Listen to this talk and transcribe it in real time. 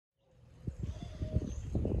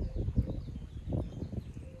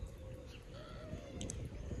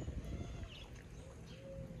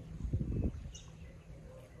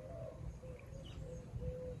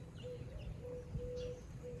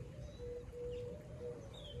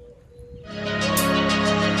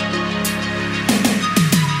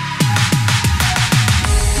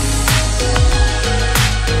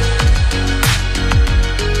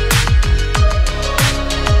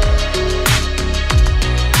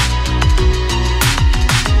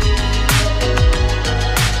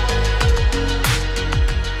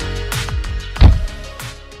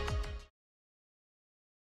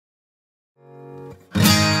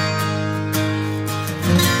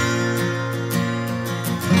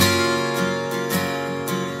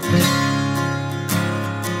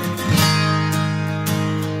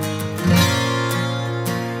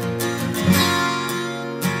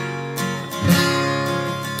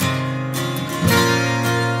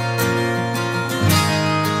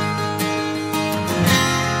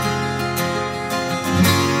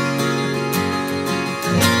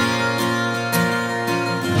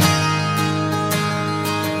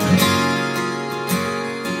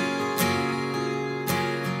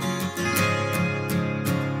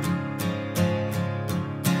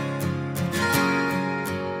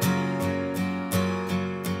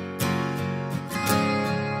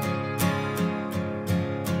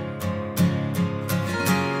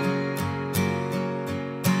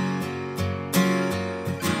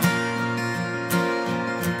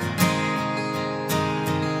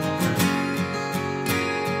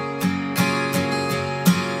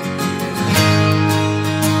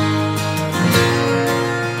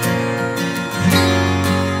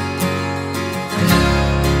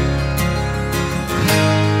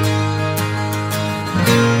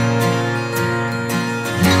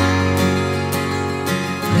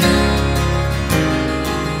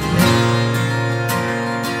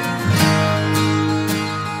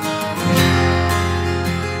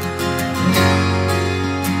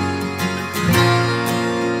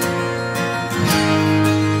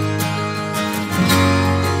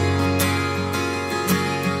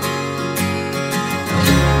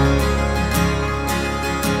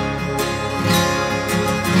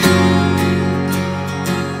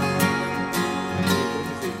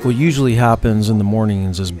What usually happens in the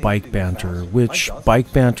mornings is bike banter, which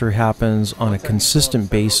bike banter happens on a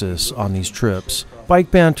consistent basis on these trips.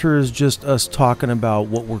 Bike banter is just us talking about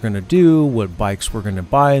what we're going to do, what bikes we're going to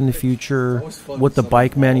buy in the future, what the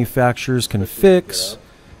bike manufacturers can fix.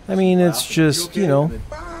 I mean, it's just, you know,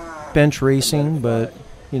 bench racing, but,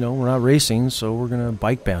 you know, we're not racing, so we're going to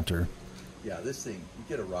bike banter. Yeah, this thing, you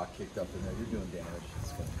get a rock kicked up in there, you're doing damage.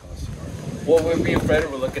 It's going to cost you. Well, when me and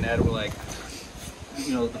Fred were looking at it, we're like,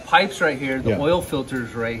 you know, the pipes right here, the oil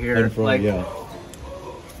filters right here. Like,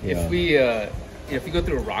 if we go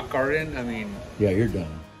through a rock garden, I mean, yeah, you're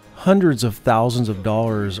done. Hundreds of thousands of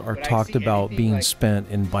dollars are talked about being spent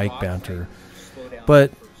in bike banter.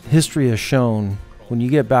 But history has shown when you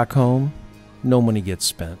get back home, no money gets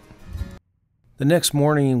spent. The next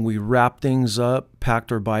morning, we wrapped things up,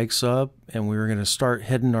 packed our bikes up, and we were going to start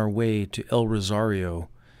heading our way to El Rosario.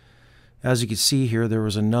 As you can see here, there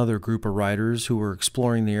was another group of riders who were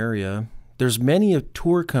exploring the area. There's many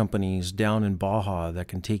tour companies down in Baja that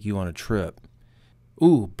can take you on a trip.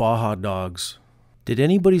 Ooh, Baja Dogs. Did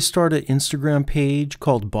anybody start an Instagram page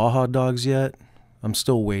called Baja Dogs yet? I'm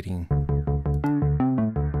still waiting.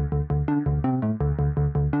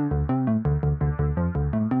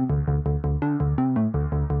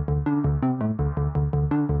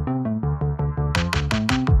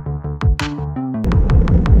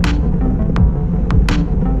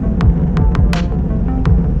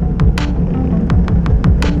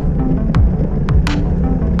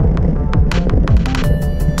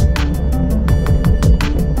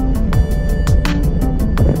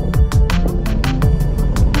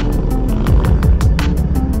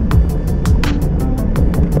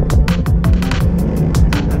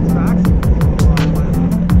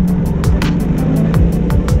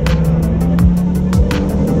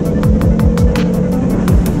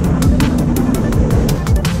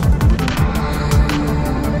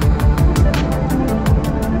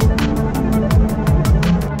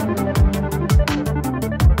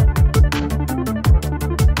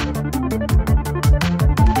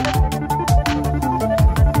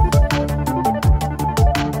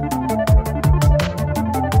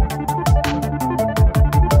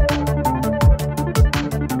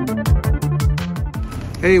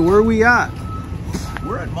 Hey, where are we at?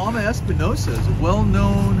 We're at Mama Espinosa's, a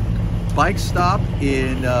well-known bike stop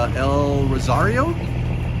in El Rosario.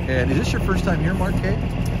 And is this your first time here, Mark K?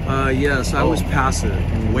 Yes, I was past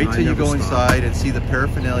it. Wait till you go inside and see the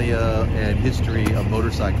paraphernalia and history of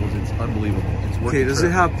motorcycles. It's unbelievable. It's worth Okay, does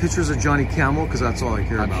it have pictures of Johnny Camel? Because that's all I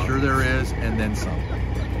care about. I'm sure there is, and then some.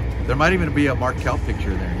 There might even be a Mark Kelp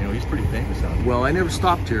picture there. You know, he's pretty famous out here. Well, I never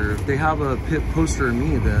stopped here. If they have a pit poster of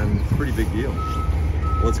me, then it's a pretty big deal.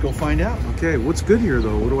 Let's go find out. Okay, what's good here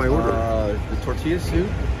though? What do I order? The tortilla soup,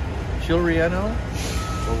 chile relleno,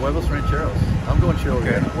 or huevos rancheros. I'm going chile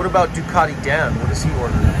relleno. What about Ducati Dan? What does he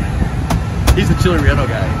order? He's the chile relleno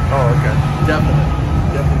guy. Oh, okay.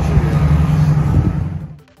 Definitely chile relleno.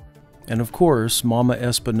 And of course, Mama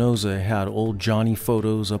Espinosa had old Johnny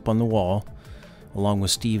photos up on the wall, along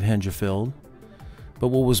with Steve Hengefeld. But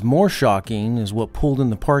what was more shocking is what pulled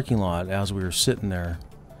in the parking lot as we were sitting there.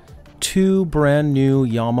 2 brand new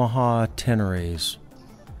Yamaha Teneres.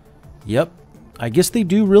 Yep, I guess they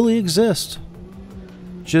do really exist.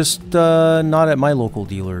 Just not at my local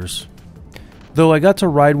dealers. Though I got to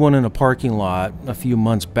ride one in a parking lot a few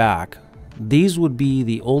months back. These would be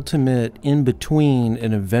the ultimate in-between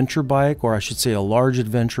an adventure bike, or I should say a large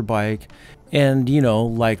adventure bike, and, you know,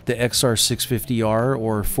 like the XR650R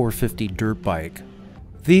or 450 dirt bike.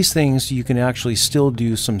 These things you can actually still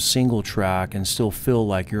do some single track and still feel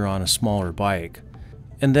like you're on a smaller bike.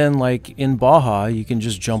 And then like in Baja, you can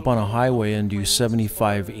just jump on a highway and do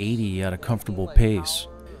 75, 80 at a comfortable pace.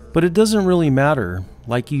 But it doesn't really matter.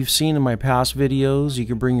 Like you've seen in my past videos, you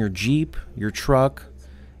can bring your Jeep, your truck,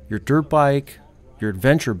 your dirt bike, your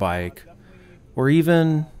adventure bike, or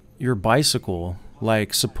even your bicycle,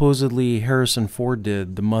 like supposedly Harrison Ford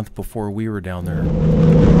did the month before we were down there.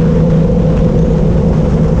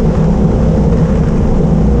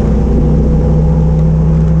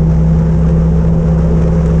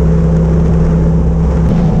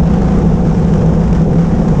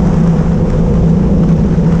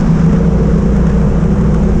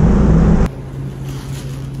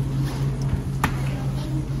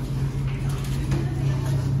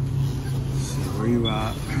 Where you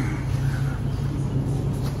at?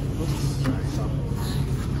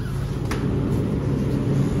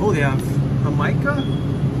 Oh, they have Jamaica?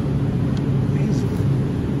 Amazing.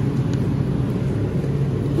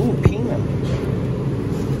 Ooh, peanut.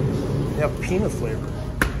 They have peanut flavor.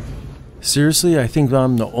 Seriously, I think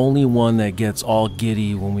I'm the only one that gets all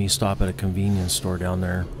giddy when we stop at a convenience store down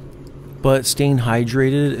there. But staying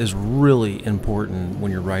hydrated is really important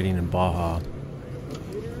when you're riding in Baja.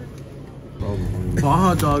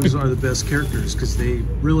 Baja dogs are the best characters because they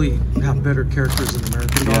really have better characters than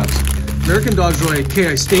American dogs. American dogs are like, okay,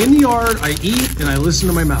 I stay in the yard, I eat, and I listen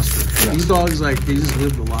to my master. Yeah. These dogs, like, they just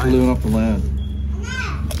live the life. Living off the land.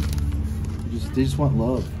 They just want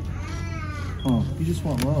love. Oh, you just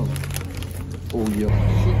want love. Oh, yeah.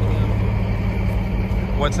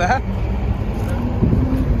 What's that?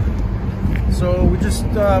 So we just,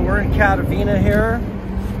 we're in Catavina here,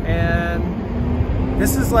 and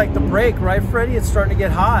this is like the break, right, Freddie? It's starting to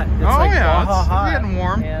get hot. It's like yeah, Baja hot. Getting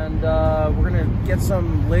warm. And we're gonna get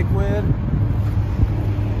some liquid.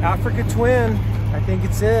 Africa Twin, I think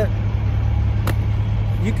it's it.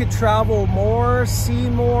 You could travel more, see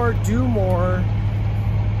more, do more.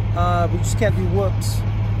 We just can't do whoops.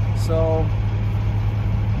 So,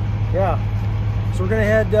 yeah. So we're gonna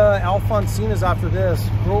head Alfonsina's after this.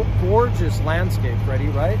 Gorgeous landscape, Freddie,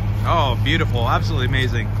 right? Oh, beautiful, absolutely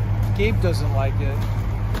amazing. Gabe doesn't like it.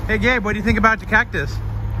 Hey Gabe, what do you think about the cactus?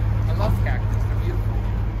 I love cactus, they're beautiful.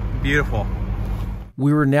 Beautiful.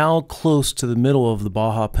 We were now close to the middle of the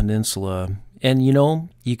Baja Peninsula, and you know,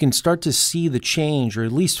 you can start to see the change, or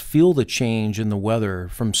at least feel the change in the weather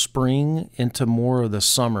from spring into more of the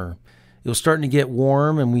summer. It was starting to get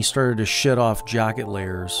warm, and we started to shed off jacket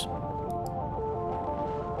layers.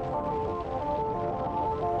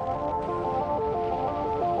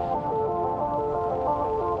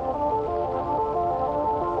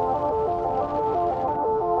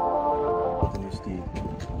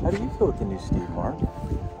 How do you feel with the new Steve, Mark?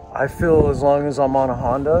 I feel as long as I'm on a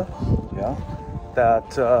Honda, Yeah,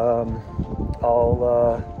 that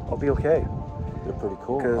I'll be okay. they're pretty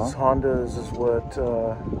cool. Because Hondas is what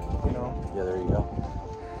you know. Yeah, there you go.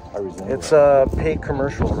 I resemble It's that. a paid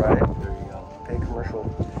commercial, right? There you go. Paid commercial.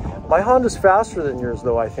 My Honda's faster than yours,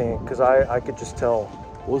 though. I think because I could just tell.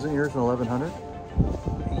 Wasn't yours an 1100?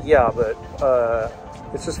 Yeah, but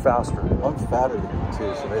it's just faster. I'm fatter than you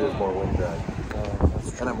too, so maybe there's more wind drag.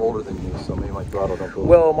 And I'm older than you, so maybe my throttle don't go.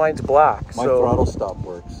 Well, mine's black. My so, throttle stop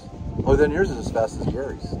works. Oh, then yours is as fast as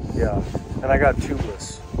Gary's. Yeah, and I got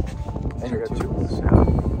tubeless. And you're I got tubeless. Yeah.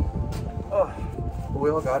 Oh, We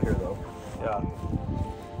all got here though. yeah.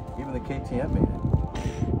 Even the KTM made it.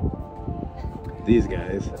 These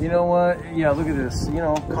guys. You know what? Yeah, look at this. You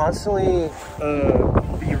know, constantly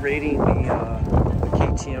berating the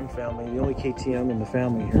KTM family, the only KTM in the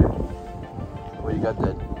family here. Well, you got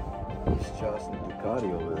that East Johnson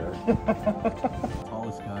Ducati over there.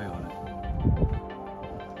 Tallest guy on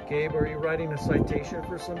it. Gabe, are you writing a citation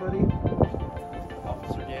for somebody?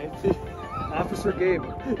 Officer Gabe. Officer Gabe.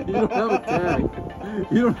 You don't have a tag.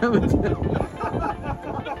 You don't have a tag.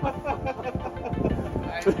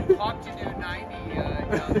 I clocked you doing 90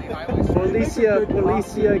 down the highway.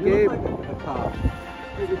 Policia Gabe. A cop.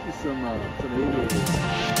 Let's get you some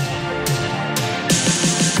aviators.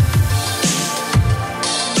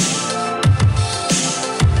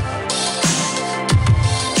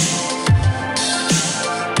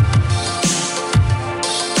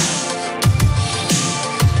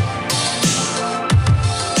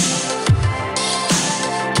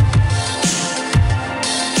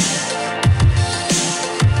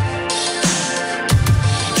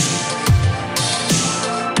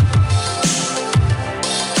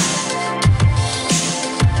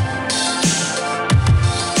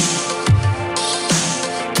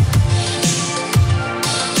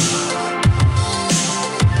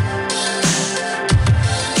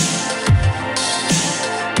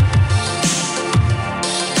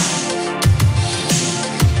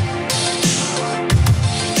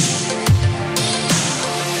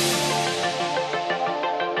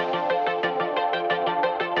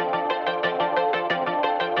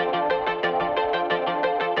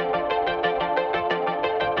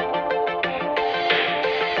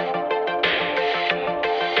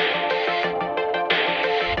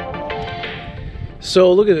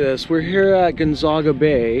 So look at this. We're here at Gonzaga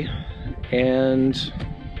Bay, and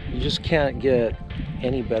you just can't get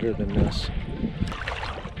any better than this.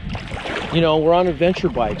 You know, we're on adventure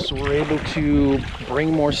bikes, so we're able to bring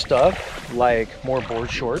more stuff, like more board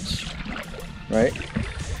shorts, right?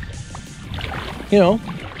 You know,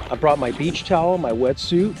 I brought my beach towel, my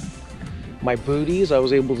wetsuit, my booties. I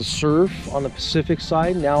was able to surf on the Pacific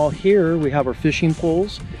side. Now here we have our fishing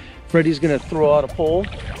poles. Freddie's gonna throw out a pole.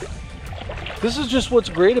 This is just what's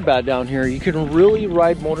great about down here. You can really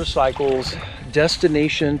ride motorcycles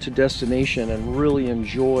destination to destination and really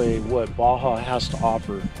enjoy what Baja has to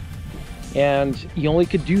offer. And you only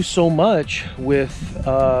could do so much with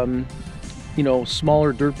you know,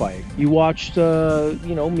 smaller dirt bike. You watched,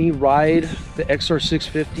 you know, me ride the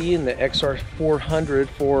XR650 and the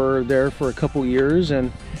XR400 for a couple years,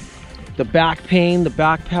 and the back pain, the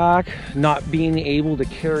backpack, not being able to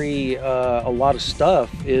carry a lot of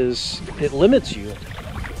stuff it limits you.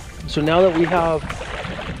 So now that we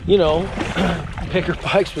have, you know, bigger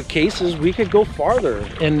bikes with cases, we could go farther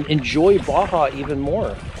and enjoy Baja even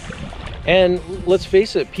more. And let's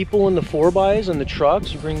face it, people in the 4x and the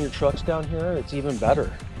trucks, you bring your trucks down here, it's even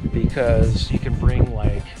better because you can bring,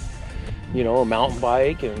 like, you know, a mountain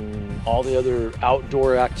bike and all the other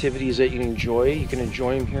outdoor activities that you enjoy. You can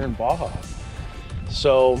enjoy them here in Baja.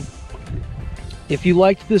 So if you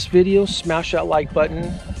liked this video, smash that like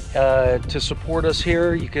button. To support us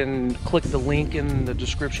here, you can click the link in the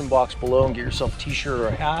description box below and get yourself a t-shirt or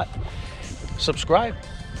a hat. Subscribe.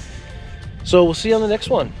 So we'll see you on the next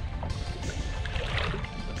one.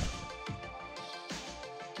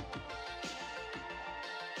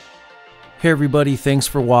 Hey everybody, thanks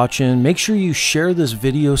for watching. Make sure you share this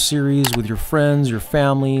video series with your friends, your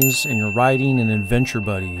families, and your riding and adventure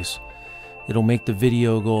buddies. It'll make the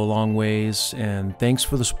video go a long ways, and thanks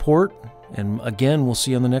for the support. And again, we'll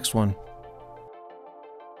see you on the next one.